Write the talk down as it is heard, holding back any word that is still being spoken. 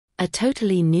A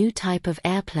totally new type of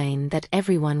airplane that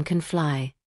everyone can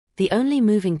fly. The only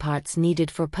moving parts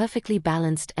needed for perfectly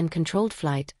balanced and controlled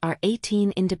flight are 18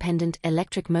 independent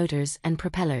electric motors and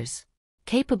propellers.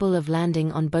 Capable of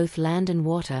landing on both land and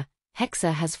water,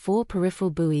 Hexa has 4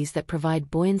 peripheral buoys that provide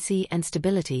buoyancy and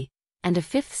stability, and a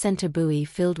 5th center buoy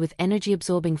filled with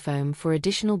energy-absorbing foam for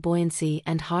additional buoyancy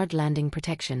and hard landing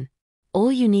protection. All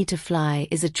you need to fly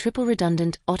is a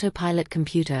triple-redundant autopilot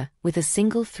computer with a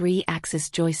single 3-axis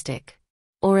joystick.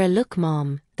 Or a look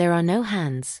mom, there are no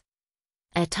hands.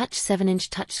 A touch 7-inch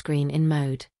touchscreen in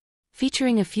mode.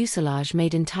 Featuring a fuselage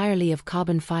made entirely of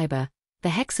carbon fiber, the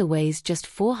Hexa weighs just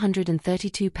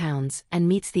 432 pounds and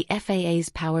meets the FAA's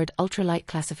powered ultralight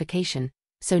classification,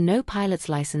 so no pilot's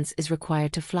license is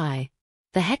required to fly.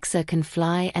 The Hexa can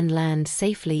fly and land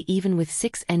safely even with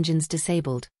 6 engines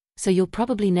disabled, so you'll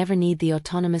probably never need the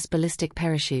autonomous ballistic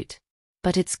parachute.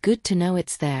 But it's good to know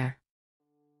it's there.